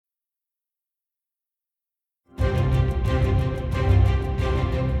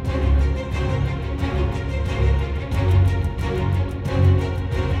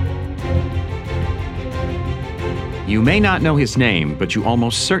You may not know his name, but you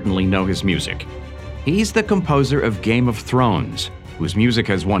almost certainly know his music. He's the composer of Game of Thrones, whose music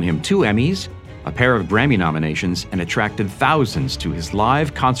has won him 2 Emmys, a pair of Grammy nominations, and attracted thousands to his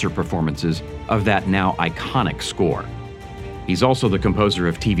live concert performances of that now iconic score. He's also the composer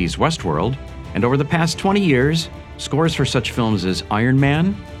of TV's Westworld, and over the past 20 years, scores for such films as Iron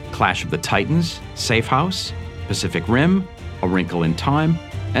Man, Clash of the Titans, Safe House, Pacific Rim, A Wrinkle in Time,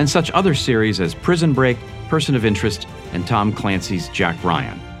 and such other series as Prison Break, Person of Interest, and Tom Clancy's Jack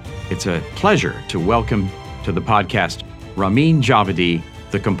Ryan. It's a pleasure to welcome to the podcast Ramin Djawadi,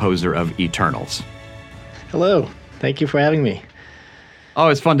 the composer of Eternals. Hello. Thank you for having me. Oh,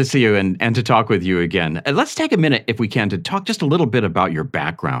 it's fun to see you and to talk with you again. Let's take a minute, if we can, to talk just a little bit about your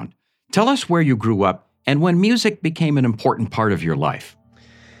background. Tell us where you grew up and when music became an important part of your life.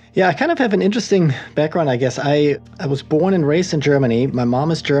 Yeah, I kind of have an interesting background, I guess. I was born and raised in Germany. My mom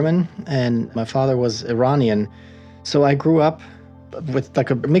is German and my father was Iranian. So I grew up with like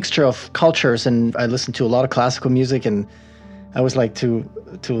a mixture of cultures, and I listened to a lot of classical music, and I always like to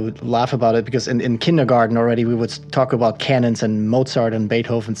laugh about it because in kindergarten already we would talk about canons and Mozart and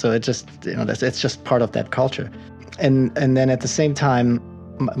Beethoven. So it just, it's just part of that culture. And then at the same time,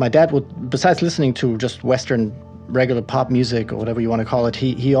 my dad would, besides listening to just Western regular pop music or whatever you want to call it,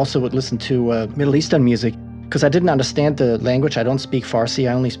 he also would listen to Middle Eastern music because I didn't understand the language. I don't speak Farsi,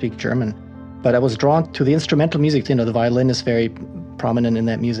 I only speak German. But I was drawn to the instrumental music. The violin is very prominent in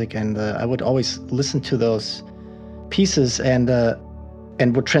that music, and I would always listen to those pieces and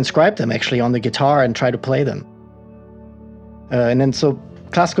would transcribe them actually on the guitar and try to play them. And then so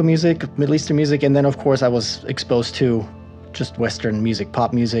classical music, Middle Eastern music, and then of course I was exposed to just Western music,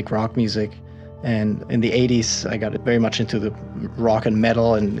 pop music, rock music. And in the 80s, I got very much into the rock and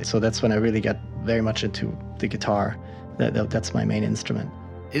metal, and so that's when I really got very much into the guitar. That's my main instrument.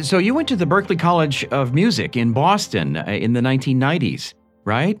 So you went to the Berklee College of Music in Boston in the 1990s,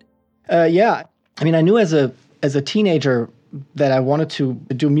 right? Yeah. I mean, I knew as a teenager that I wanted to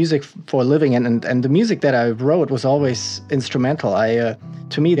do music for a living, and the music that I wrote was always instrumental.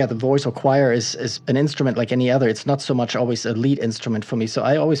 To me, the voice or choir is an instrument like any other. It's not so much always a lead instrument for me. So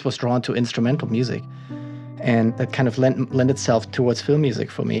I always was drawn to instrumental music, and that kind of lent itself towards film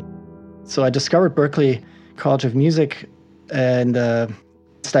music for me. So I discovered Berklee College of Music, and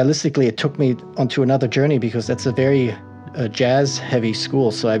stylistically, it took me onto another journey because that's a very jazz-heavy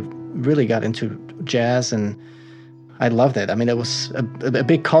school. So I really got into jazz, and I loved it. I mean, it was a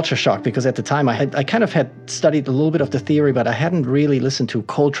big culture shock because at the time I kind of had studied a little bit of the theory, but I hadn't really listened to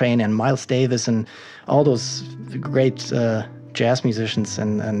Coltrane and Miles Davis and all those great jazz musicians,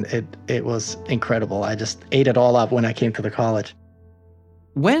 and it was incredible. I just ate it all up when I came to the college.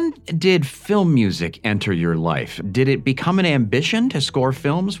 When did film music enter your life? Did it become an ambition to score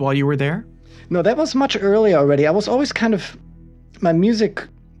films while you were there? No, that was much earlier already. I was always my music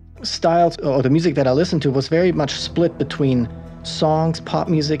styles, or the music that I listened to, was very much split between songs, pop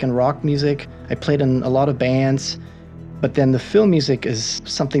music, and rock music. I played in a lot of bands, but then the film music is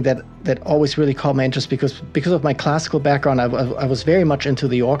something that always really caught my interest because of my classical background. I was very much into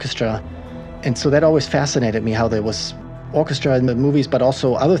the orchestra, and so that always fascinated me, how there was orchestra in the movies, but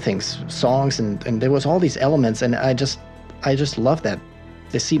also other things, songs, and there was all these elements, and I just love that.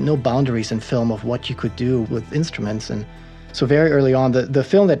 There seemed no boundaries in film of what you could do with instruments. And so very early on, the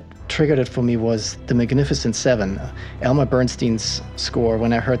film that triggered it for me was The Magnificent Seven, Elmer Bernstein's score.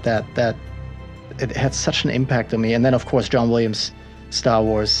 When I heard that it had such an impact on me. And then, of course, John Williams' Star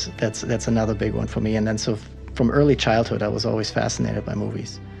Wars, that's another big one for me. And then so from early childhood, I was always fascinated by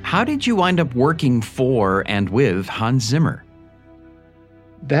movies. How did you wind up working for and with Hans Zimmer?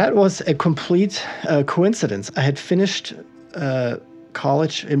 That was a complete coincidence. I had finished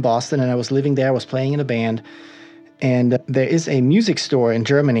college in Boston, and I was living there. I was playing in a band. And there is a music store in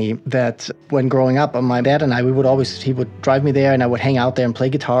Germany that when growing up, my dad and I, he would drive me there and I would hang out there and play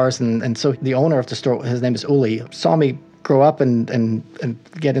guitars. And so the owner of the store, his name is Uli, saw me grow up and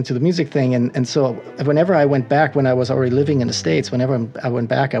get into the music thing. And so whenever I went back, when I was already living in the States, whenever I went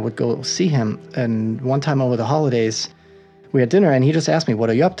back, I would go see him. And one time over the holidays, we had dinner and he just asked me,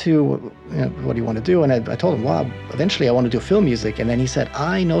 what are you up to? What do you want to do? And I told him, well, eventually I want to do film music. And then he said,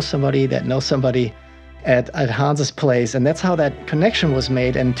 I know somebody that knows somebody at Hans's place, and that's how that connection was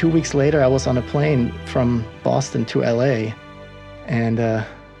made. And 2 weeks later, I was on a plane from Boston to LA, and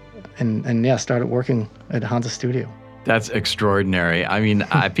started working at Hans's studio. That's extraordinary. I mean,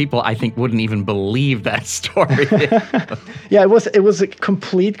 people, I think, wouldn't even believe that story. Yeah, it was a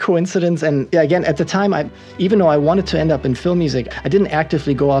complete coincidence. And yeah, again, at the time, even though I wanted to end up in film music, I didn't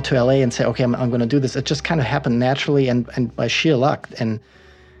actively go out to LA and say, okay, I'm going to do this. It just kind of happened naturally and by sheer luck. And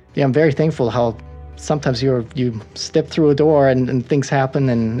yeah, I'm very thankful how sometimes you step through a door and things happen,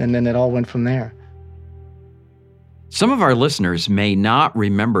 and then it all went from there. Some of our listeners may not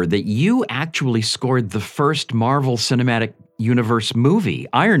remember that you actually scored the first Marvel Cinematic Universe movie,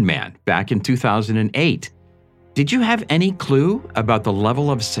 Iron Man, back in 2008. Did you have any clue about the level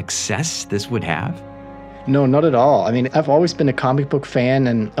of success this would have? No, not at all. I mean, I've always been a comic book fan,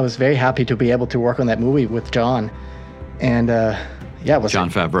 and I was very happy to be able to work on that movie with Jon. And it was Jon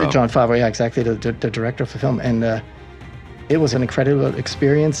Favreau. Jon Favreau, yeah, exactly, the director of the film. And it was an incredible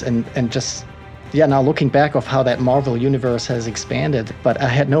experience, and just, yeah, now looking back of how that Marvel universe has expanded, but I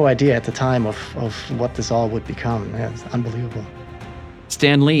had no idea at the time of what this all would become. Yeah, it's unbelievable.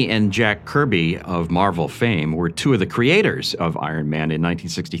 Stan Lee and Jack Kirby of Marvel fame were two of the creators of Iron Man in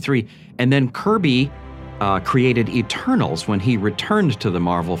 1963, and then Kirby created Eternals when he returned to the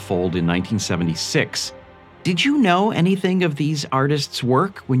Marvel fold in 1976. Did you know anything of these artists'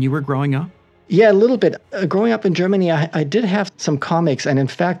 work when you were growing up? Yeah, a little bit. Growing up in Germany, I did have some comics. And in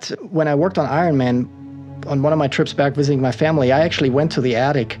fact, when I worked on Iron Man, on one of my trips back visiting my family, I actually went to the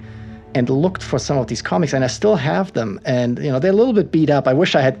attic and looked for some of these comics, and I still have them. And, they're a little bit beat up. I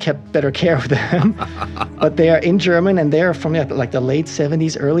wish I had kept better care of them. But they are in German, and they're from like the late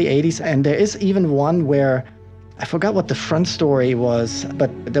 70s, early 80s. And there is even one where I forgot what the front story was, but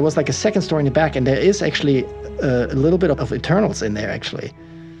there was like a second story in the back, and there is actually a little bit of Eternals in there, actually.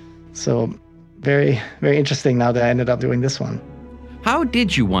 So very, very interesting now that I ended up doing this one. How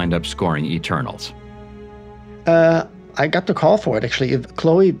did you wind up scoring Eternals? I got the call for it, actually.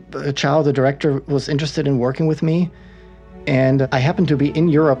 Chloe Zhao, the director, was interested in working with me. And I happened to be in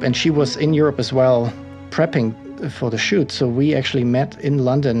Europe, and she was in Europe as well, prepping for the shoot. So we actually met in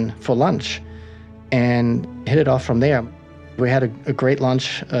London for lunch and hit it off from there. We had a great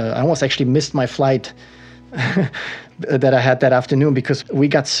lunch. I almost actually missed my flight that I had that afternoon because we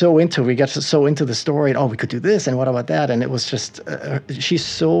got so into the story. And, oh, we could do this, and what about that? And it was just, she's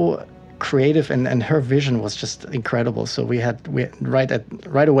so creative, and her vision was just incredible. So we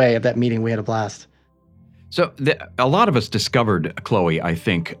right away at that meeting, we had a blast. So a lot of us discovered Chloe, I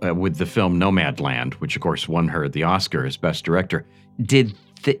think, with the film Nomadland, which of course won her the Oscar as Best Director.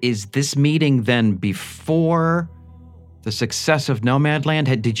 Is this meeting then before the success of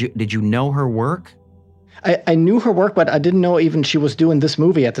Nomadland? Did you know her work? I knew her work, but I didn't know even she was doing this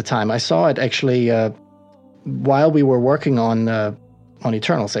movie at the time. I saw it actually while we were working on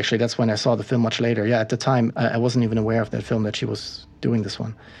Eternals. Actually, that's when I saw the film much later. Yeah, at the time, I wasn't even aware of that film, that she was doing this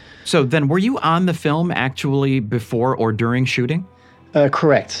one. So then, were you on the film actually before or during shooting?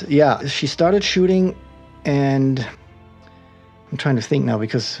 Correct. Yeah, she started shooting, and I'm trying to think now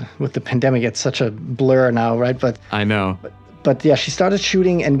because with the pandemic, it's such a blur now, right? But I know. But yeah, she started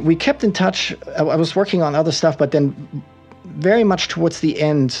shooting, and we kept in touch. I was working on other stuff, but then very much towards the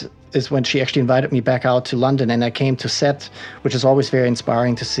end is when she actually invited me back out to London, and I came to set, which is always very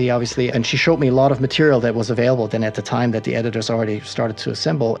inspiring to see, obviously. And she showed me a lot of material that was available then at the time that the editors already started to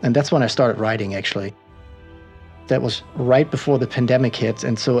assemble. And that's when I started writing, actually. That was right before the pandemic hit.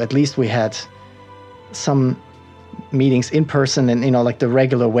 And so at least we had some meetings in person and, like the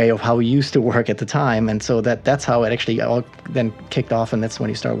regular way of how we used to work at the time. And so that's how it actually all then kicked off. And that's when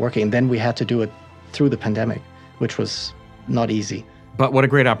you started working. And then we had to do it through the pandemic, which was not easy. But what a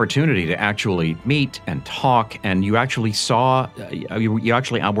great opportunity to actually meet and talk, and you actually saw, you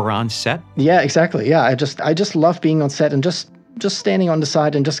actually were on set? Yeah, exactly. Yeah, I just love being on set and just standing on the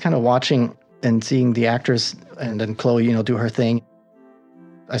side and just kind of watching and seeing the actors, and then Chloe, do her thing.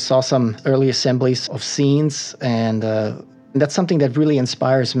 I saw some early assemblies of scenes, and that's something that really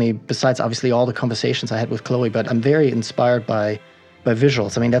inspires me, besides obviously all the conversations I had with Chloe, but I'm very inspired by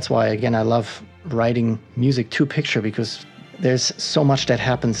visuals. I mean, that's why, again, I love writing music to picture, because there's so much that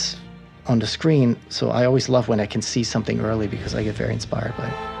happens on the screen. So I always love when I can see something early, because I get very inspired by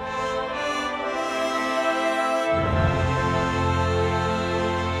it.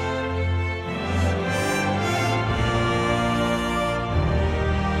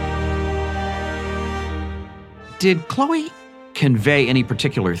 Did Chloe convey any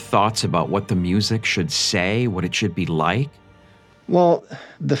particular thoughts about what the music should say, what it should be like? Well,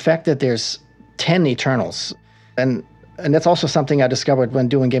 the fact that there's 10 Eternals, and that's also something I discovered when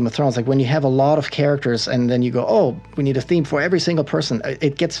doing Game of Thrones. Like when you have a lot of characters and then you go, oh, we need a theme for every single person,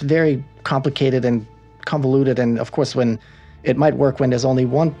 it gets very complicated and convoluted. And of course, when it might work when there's only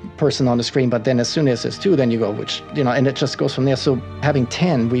one person on the screen, but then as soon as there's two, then you go, and it just goes from there. So having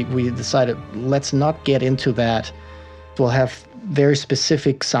 10, we decided, let's not get into that. We'll have very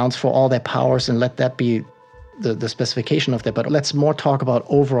specific sounds for all their powers and let that be the specification of that, but let's more talk about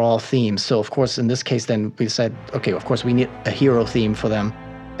overall themes. So of course, in this case, then we said, okay, of course we need a hero theme for them.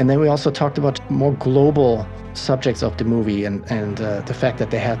 And then we also talked about more global subjects of the movie and the fact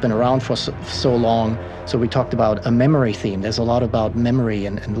that they have been around for so long. So we talked about a memory theme. There's a lot about memory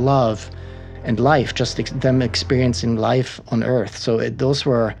and love and life, just them experiencing life on Earth. So those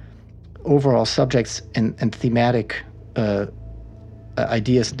were overall subjects and thematic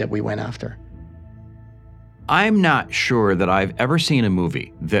ideas that we went after. I'm not sure that I've ever seen a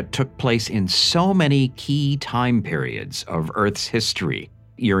movie that took place in so many key time periods of Earth's history.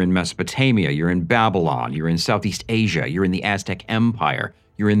 You're in Mesopotamia, you're in Babylon, you're in Southeast Asia, you're in the Aztec Empire,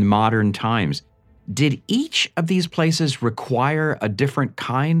 you're in modern times. Did each of these places require a different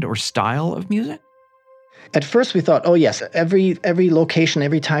kind or style of music? At first we thought, oh yes, every location,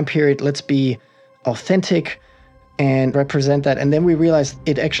 every time period, let's be authentic and represent that. And then we realized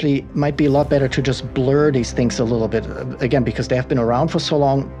it actually might be a lot better to just blur these things a little bit. Again, because they have been around for so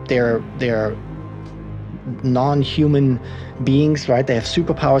long, they're non-human beings, right? They have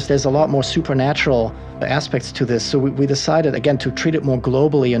superpowers. There's a lot more supernatural aspects to this. So we decided, again, to treat it more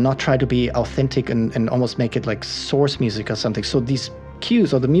globally and not try to be authentic and almost make it like source music or something. So these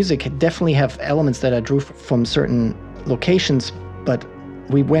cues or the music definitely have elements that I drew from certain locations, but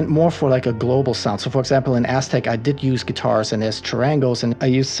we went more for like a global sound. So for example, in Aztec, I did use guitars and there's charangos, and I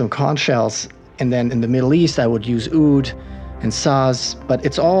used some conch shells. And then in the Middle East, I would use oud and saz, but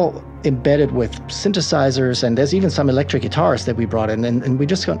it's all embedded with synthesizers, and there's even some electric guitars that we brought in, and we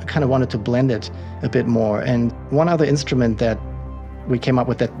just kind of wanted to blend it a bit more. And one other instrument that we came up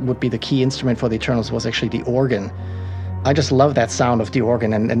with that would be the key instrument for the Eternals was actually the organ. I just love that sound of the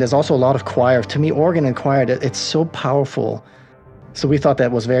organ, and there's also a lot of choir. To me, organ and choir, it's so powerful. So we thought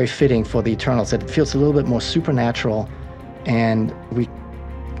that was very fitting for the Eternals. It feels a little bit more supernatural, and we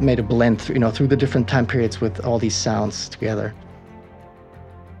made a blend through the different time periods with all these sounds together.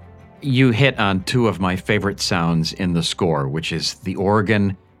 You hit on two of my favorite sounds in the score, which is the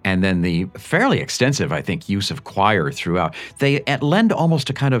organ and then the fairly extensive, I think, use of choir throughout. They lend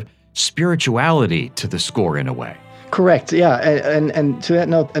almost a kind of spirituality to the score in a way. Correct, yeah. And to that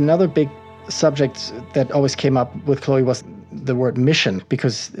note, another big subject that always came up with Chloe was the word mission,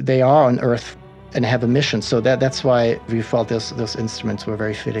 because they are on Earth and have a mission. So that's why we felt those instruments were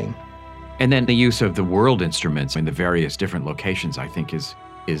very fitting. And then the use of the world instruments in the various different locations, I think,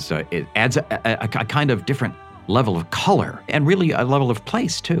 it adds a kind of different level of color and really a level of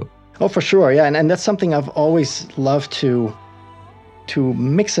place too. Oh, for sure, yeah. And that's something I've always loved to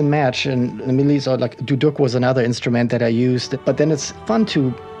mix and match. And in the Middle East, like duduk was another instrument that I used. But then it's fun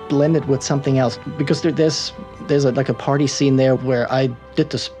to blend it with something else, because there's like a party scene there where I did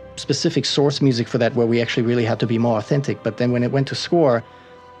the specific source music for that, where we actually really had to be more authentic. But then when it went to score,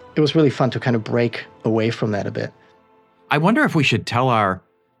 it was really fun to kind of break away from that a bit. I wonder if we should tell our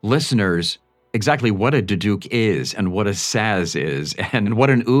listeners exactly what a duduk is and what a saz is and what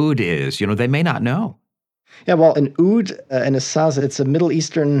an oud is. They may not know. Yeah, well, an oud and a saz, it's a Middle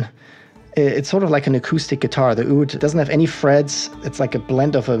Eastern, it's sort of like an acoustic guitar. The oud doesn't have any frets. It's like a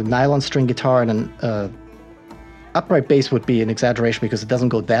blend of a nylon string guitar and an upright bass would be an exaggeration because it doesn't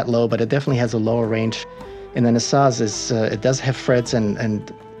go that low, but it definitely has a lower range. And then a saz it does have frets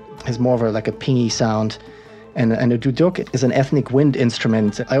and has more of like a pingy sound. And a duduk is an ethnic wind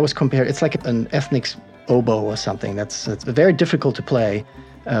instrument. I always compare, it's like an ethnic oboe or something. It's very difficult to play,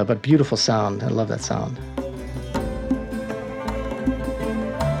 but beautiful sound. I love that sound.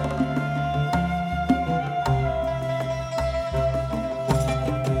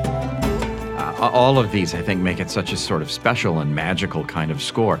 All of these, I think, make it such a sort of special and magical kind of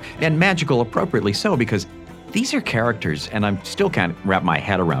score. And magical appropriately so, because these are characters, and I still can't wrap my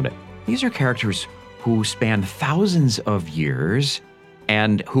head around it. These are characters who span thousands of years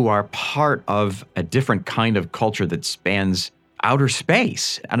and who are part of a different kind of culture that spans outer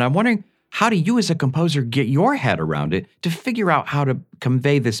space. And I'm wondering, how do you as a composer get your head around it to figure out how to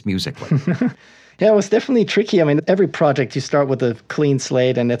convey this musically? Yeah, it was definitely tricky. I mean, every project you start with a clean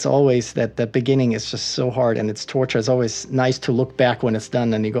slate, and it's always that beginning is just so hard and it's torture. It's always nice to look back when it's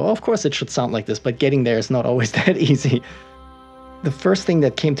done and you go, oh, of course it should sound like this, but getting there is not always that easy. The first thing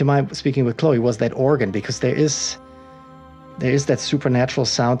that came to mind speaking with Chloe was that organ, because there is that supernatural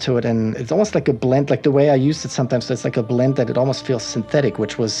sound to it, and it's almost like a blend, like the way I used it sometimes, it's like a blend that it almost feels synthetic,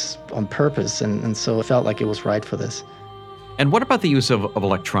 which was on purpose, and so it felt like it was right for this. And what about the use of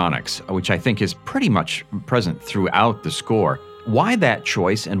electronics, which I think is pretty much present throughout the score? Why that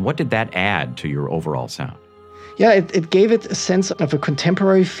choice, and what did that add to your overall sound? Yeah, it gave it a sense of a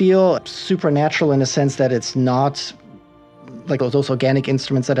contemporary feel, supernatural in a sense that it's not like those organic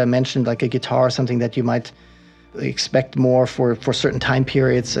instruments that I mentioned, like a guitar or something that you might expect more for certain time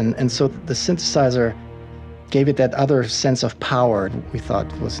periods. And so the synthesizer gave it that other sense of power we thought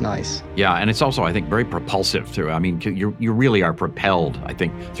was nice. Yeah, and it's also, I think, very propulsive too. I mean, you really are propelled, I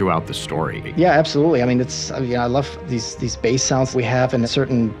think, throughout the story. Yeah, absolutely. I mean, I love these bass sounds we have in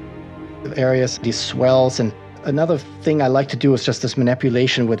certain areas, these swells. And another thing I like to do is just this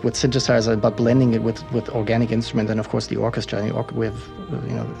manipulation with synthesizer, but blending it with organic instrument, and of course the orchestra. We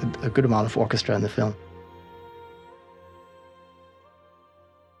have a good amount of orchestra in the film.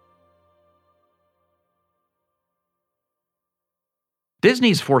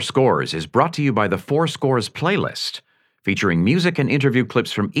 Disney's Four Scores is brought to you by the Four Scores playlist, featuring music and interview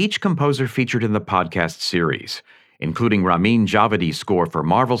clips from each composer featured in the podcast series, including Ramin Djawadi's score for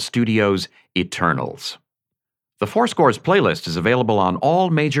Marvel Studios' Eternals. The Four Scores playlist is available on all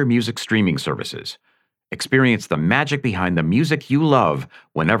major music streaming services. Experience the magic behind the music you love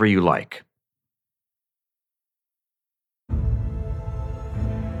whenever you like.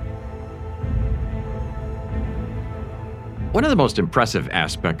 One of the most impressive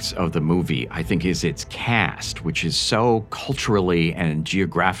aspects of the movie, I think, is its cast, which is so culturally and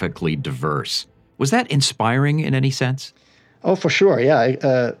geographically diverse. Was that inspiring in any sense? Oh, for sure,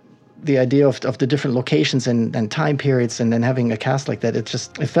 yeah. The idea of the different locations and time periods, and then having a cast like that, it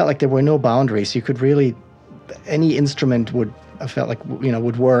felt like there were no boundaries. You could really, any instrument would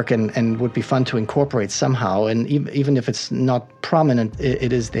work and would be fun to incorporate somehow. And even if it's not prominent,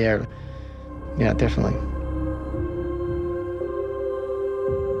 it is there. Yeah, definitely.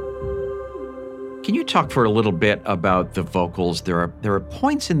 Can you talk for a little bit about the vocals? There are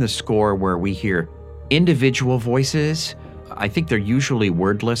points in the score where we hear individual voices. I think they're usually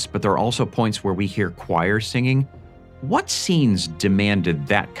wordless, but there are also points where we hear choir singing. What scenes demanded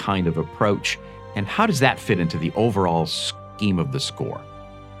that kind of approach, and how does that fit into the overall scheme of the score?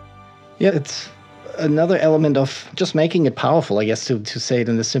 Yeah, it's another element of just making it powerful, I guess, to say it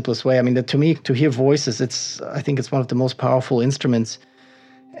in the simplest way. I mean, to me, to hear voices, I think it's one of the most powerful instruments.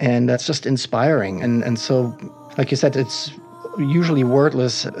 And that's just inspiring. And so, like you said, it's usually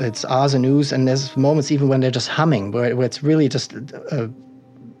wordless. It's ahs and oohs, and there's moments even when they're just humming, where it's really just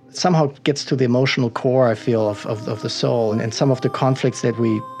somehow gets to the emotional core, I feel, of the soul and some of the conflicts that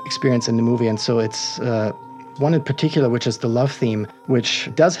we experience in the movie. And so it's one in particular, which is the love theme, which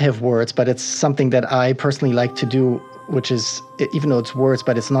does have words, but it's something that I personally like to do, which is, even though it's words,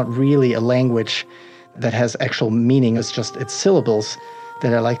 but it's not really a language that has actual meaning. It's syllables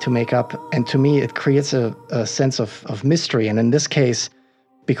that I like to make up. And to me, it creates a sense of mystery. And in this case,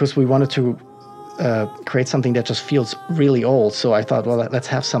 because we wanted to create something that just feels really old, so I thought, well, let's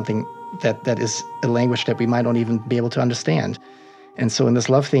have something that is a language that we might not even be able to understand. And so in this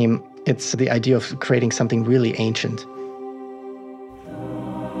love theme, it's the idea of creating something really ancient.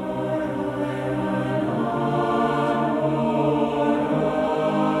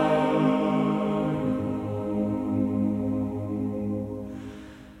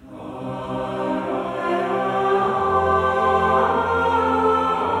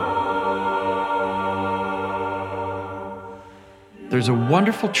 There's a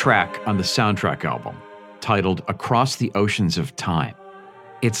wonderful track on the soundtrack album titled Across the Oceans of Time.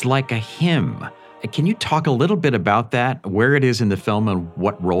 It's like a hymn. Can you talk a little bit about that, where it is in the film and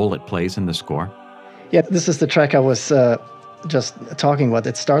what role it plays in the score? Yeah, this is the track I was just talking about.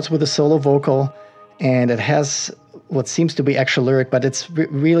 It starts with a solo vocal, and it has what seems to be actual lyric, but it's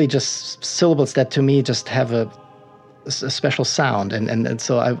really just syllables that to me just have a special sound. And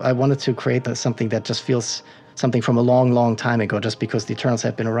so I wanted to create something that just feels something from a long, long time ago, just because the Eternals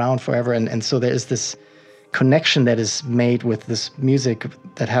have been around forever. And so there is this connection that is made with this music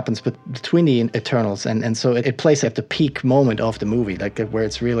that happens between the Eternals. And so it plays at the peak moment of the movie, like where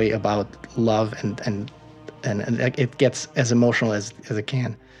it's really about love and it gets as emotional as it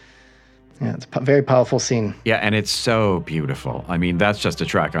can. Yeah, it's a very powerful scene. Yeah, and it's so beautiful. I mean, that's just a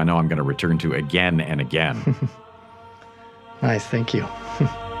track I know I'm going to return to again and again. Nice, thank you.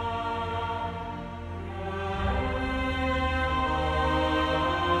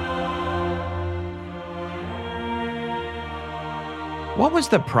 What was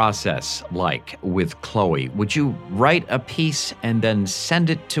the process like with Chloe? Would you write a piece and then send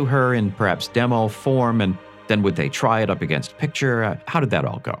it to her in perhaps demo form, and then would they try it up against picture? How did that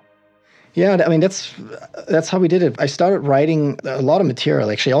all go? Yeah, I mean, that's how we did it. I started writing a lot of material,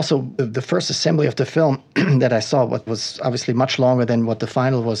 actually. Also, the first assembly of the film that I saw was obviously much longer than what the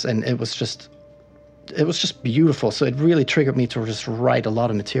final was, and it was just beautiful. So it really triggered me to just write a lot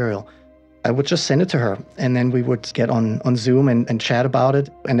of material. I would just send it to her, and then we would get on Zoom and chat about it,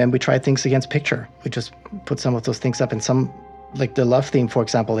 and then we tried things against picture. We just put some of those things up, and some, like the love theme, for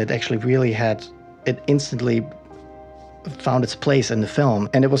example, it actually really instantly found its place in the film.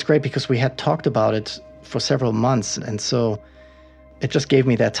 And it was great because we had talked about it for several months. And so it just gave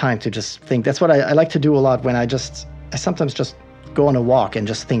me that time to just think. That's what I like to do a lot when I sometimes just go on a walk and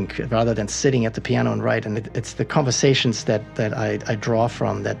just think rather than sitting at the piano and write. And it's the conversations that I draw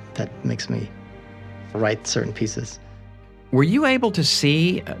from that makes me write certain pieces. Were you able to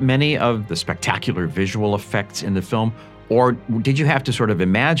see many of the spectacular visual effects in the film, or did you have to sort of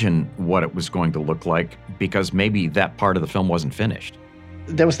imagine what it was going to look like because maybe that part of the film wasn't finished?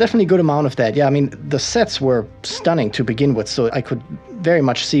 There was definitely a good amount of that. Yeah, I mean, the sets were stunning to begin with, so I could very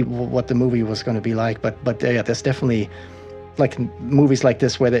much see what the movie was going to be like. But yeah, there's definitely like movies like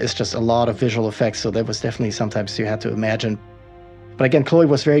this where there is just a lot of visual effects, so there was definitely sometimes you had to imagine. But again, Chloe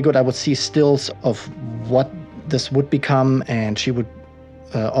was very good. I would see stills of what this would become, and she would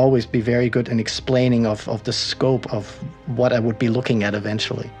always be very good in explaining of the scope of what I would be looking at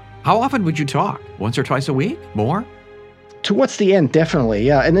eventually. How often would you talk? Once or twice a week? More? Towards the end, definitely,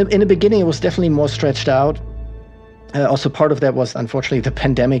 yeah. And in the beginning, it was definitely more stretched out. Also, part of that was, unfortunately, the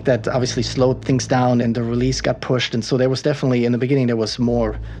pandemic that obviously slowed things down and the release got pushed. And so there was definitely, in the beginning, there was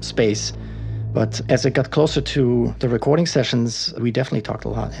more space. But as it got closer to the recording sessions, we definitely talked a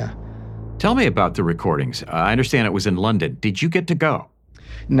lot, yeah. Tell me about the recordings. I understand it was in London. Did you get to go?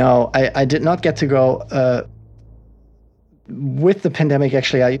 No, I did not get to go. With the pandemic,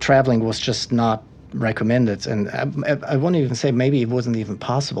 actually, traveling was just not recommended. And I won't even say maybe it wasn't even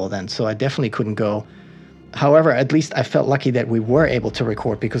possible then. So I definitely couldn't go. However, at least I felt lucky that we were able to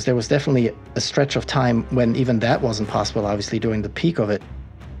record, because there was definitely a stretch of time when even that wasn't possible, obviously, during the peak of it.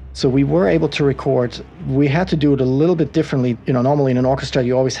 So we were able to record. We had to do it a little bit differently. You know, normally in an orchestra,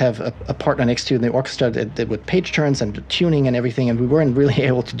 you always have a partner next to you in the orchestra that with page turns and tuning and everything, and we weren't really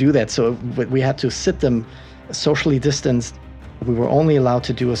able to do that. So we had to sit them socially distanced. We were only allowed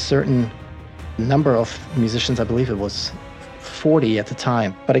to do a certain number of musicians. I believe it was 40 at the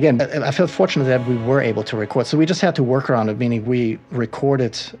time. But again, I felt fortunate that we were able to record. So we just had to work around it, meaning we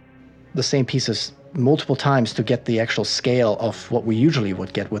recorded the same pieces multiple times to get the actual scale of what we usually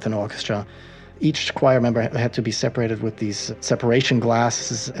would get with an orchestra. Each choir member had to be separated with these separation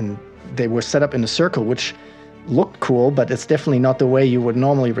glasses, and they were set up in a circle, which looked cool, but it's definitely not the way you would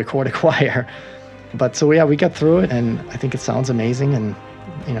normally record a choir. But so yeah, we got through it, and I think it sounds amazing, and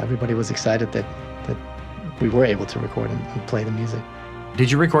everybody was excited that we were able to record and play the music.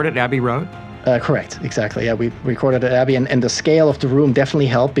 Did you record at Abbey Road? Correct, exactly. Yeah, we recorded at Abbey, and the scale of the room definitely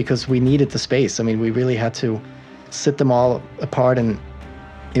helped because we needed the space. I mean, we really had to sit them all apart, and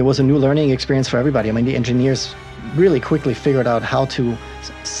it was a new learning experience for everybody. I mean, the engineers really quickly figured out how to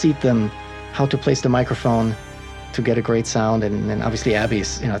seat them, how to place the microphone to get a great sound, and obviously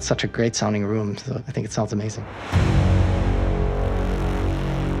Abbey's, it's such a great sounding room, so I think it sounds amazing.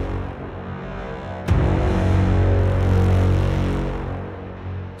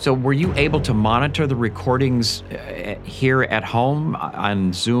 So were you able to monitor the recordings here at home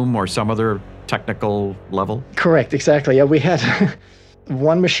on Zoom or some other technical level? Correct, exactly. Yeah, we had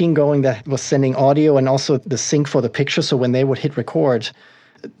one machine going that was sending audio and also the sync for the picture. So when they would hit record,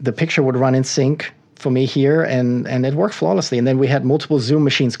 the picture would run in sync for me here, and it worked flawlessly. And then we had multiple Zoom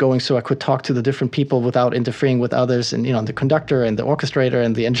machines going so I could talk to the different people without interfering with others, and the conductor and the orchestrator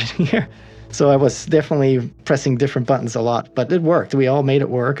and the engineer. So I was definitely pressing different buttons a lot, but it worked. We all made it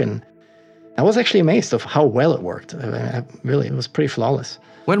work, and I was actually amazed of how well it worked. Really, it was pretty flawless.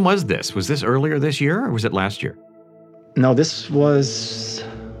 When was this? Was this earlier this year, or was it last year? No, it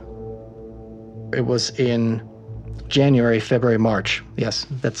was in January, February, March. Yes,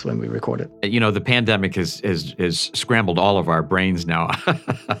 that's when we recorded. The pandemic has scrambled all of our brains now.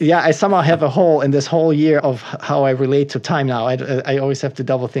 Yeah, I somehow have a hole in this whole year of how I relate to time now. I always have to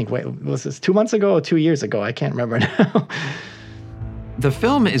double think, wait, was this 2 months ago or 2 years ago? I can't remember now. The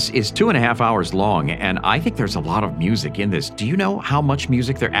film is 2.5 hours long, and I think there's a lot of music in this. Do you know how much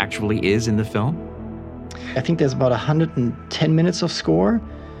music there actually is in the film? I think there's about 110 minutes of score.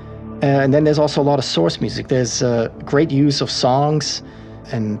 And then there's also a lot of source music. There's great use of songs.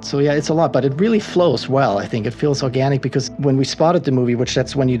 And so, yeah, it's a lot, but it really flows well. I think it feels organic because when we spotted the movie, which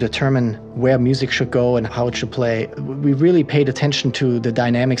that's when you determine where music should go and how it should play, we really paid attention to the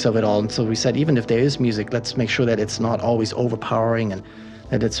dynamics of it all. And so we said, even if there is music, let's make sure that it's not always overpowering and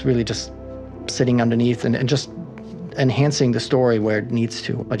that it's really just sitting underneath and just enhancing the story where it needs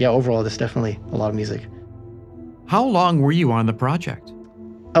to. But yeah, overall, there's definitely a lot of music. How long were you on the project?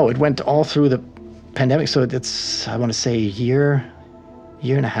 Oh, it went all through the pandemic, so it's, I want to say, a year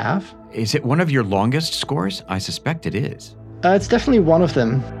and a half. Is it one of your longest scores? I suspect it is. It's definitely one of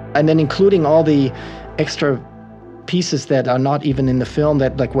them. And then including all the extra pieces that are not even in the film,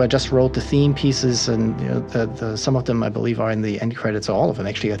 that like where I just wrote the theme pieces, and some of them I believe are in the end credits, or all of them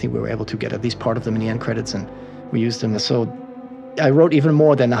actually. I think we were able to get at least part of them in the end credits, and we used them. So I wrote even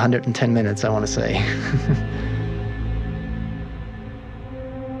more than 110 minutes, I want to say.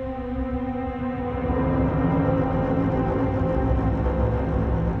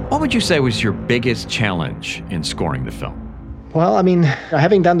 What would you say was your biggest challenge in scoring the film? Well, I mean,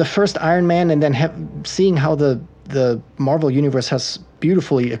 having done the first Iron Man and then seeing how the Marvel Universe has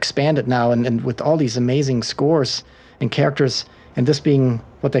beautifully expanded now, and with all these amazing scores and characters, and this being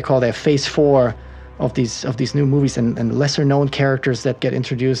what they call their phase 4 of these new movies, and lesser known characters that get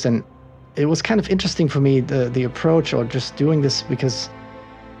introduced. And it was kind of interesting for me, the approach, or just doing this, because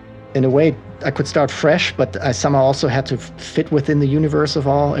in a way I could start fresh, but I somehow also had to fit within the universe of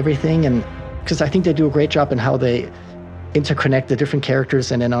everything. And because I think they do a great job in how they interconnect the different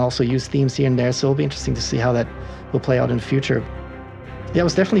characters, and then also use themes here and there. So it'll be interesting to see how that will play out in the future. Yeah, it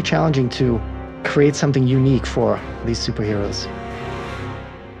was definitely challenging to create something unique for these superheroes.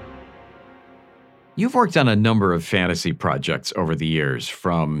 You've worked on a number of fantasy projects over the years,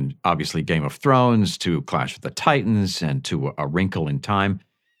 from obviously Game of Thrones to Clash of the Titans and to A Wrinkle in Time.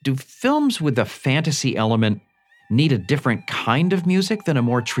 Do films with a fantasy element need a different kind of music than a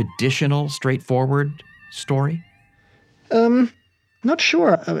more traditional, straightforward story? Not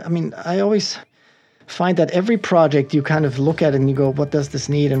sure. I mean, I always find that every project you kind of look at and you go, what does this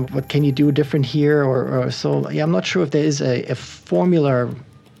need, and what can you do different here? Or so, yeah, I'm not sure if there is a formula.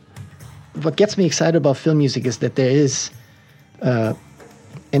 What gets me excited about film music is that there is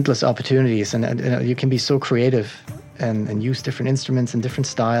endless opportunities, and you can be so creative and use different instruments and different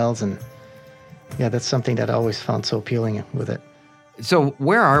styles. And yeah, that's something that I always found so appealing with it. So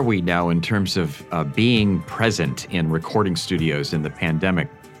where are we now in terms of being present in recording studios in the pandemic?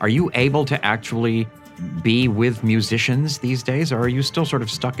 Are you able to actually be with musicians these days, or are you still sort of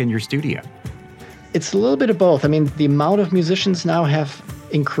stuck in your studio? It's a little bit of both. I mean, the amount of musicians now have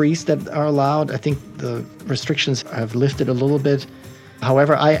increased that are allowed. I think the restrictions have lifted a little bit.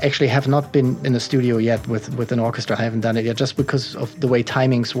 However, I actually have not been in the studio yet with an orchestra. I haven't done it yet, just because of the way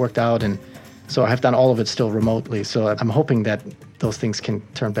timings worked out, and so I have done all of it still remotely. So I'm hoping that those things can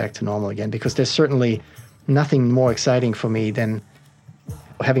turn back to normal again, because there's certainly nothing more exciting for me than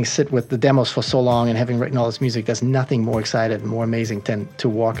having sit with the demos for so long and having written all this music. There's nothing more exciting and more amazing than to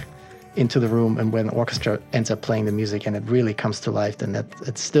walk into the room and when the orchestra ends up playing the music and it really comes to life. Then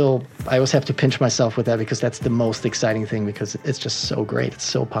it's still, I always have to pinch myself with that, because that's the most exciting thing, because it's just so great. It's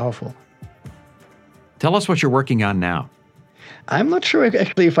so powerful. Tell us what you're working on now. I'm not sure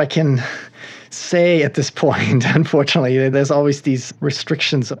actually if I can say at this point, unfortunately. There's always these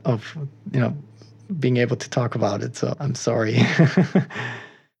restrictions of, being able to talk about it. So I'm sorry.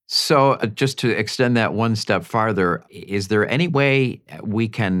 So just to extend that one step farther, is there any way we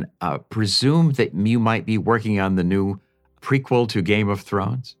can presume that you might be working on the new prequel to Game of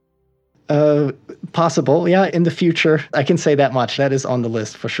Thrones? Possible, yeah, in the future. I can say that much. That is on the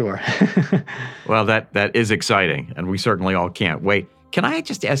list for sure. Well, that is exciting, and we certainly all can't wait. Can I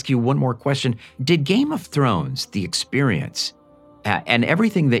just ask you one more question? Did Game of Thrones, the experience, and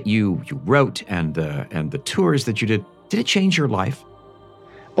everything that you wrote and the tours that you did it change your life?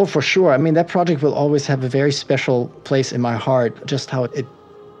 Oh, for sure. I mean, that project will always have a very special place in my heart. Just how it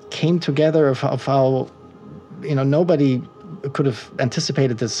came together, of how nobody could have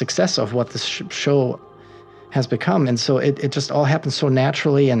anticipated the success of what this show has become. And so it just all happened so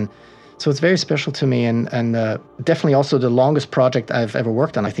naturally. And so it's very special to me, and definitely also the longest project I've ever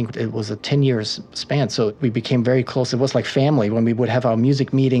worked on. I think it was a 10 years span. So we became very close. It was like family when we would have our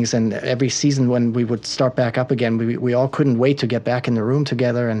music meetings, and every season when we would start back up again, we all couldn't wait to get back in the room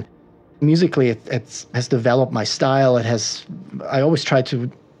together. And musically, it has developed my style. I always try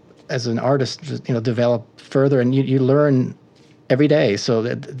to, as an artist, develop further, and you learn every day. So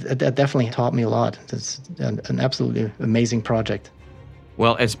that definitely taught me a lot. It's an absolutely amazing project.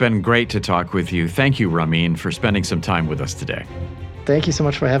 Well, it's been great to talk with you. Thank you, Ramin, for spending some time with us today. Thank you so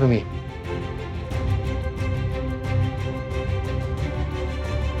much for having me.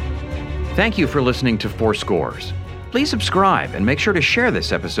 Thank you for listening to Four Scores. Please subscribe and make sure to share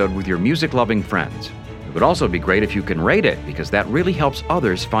this episode with your music-loving friends. It would also be great if you can rate it, because that really helps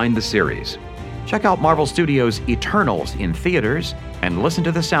others find the series. Check out Marvel Studios' Eternals in theaters and listen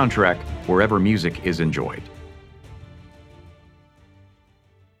to the soundtrack wherever music is enjoyed.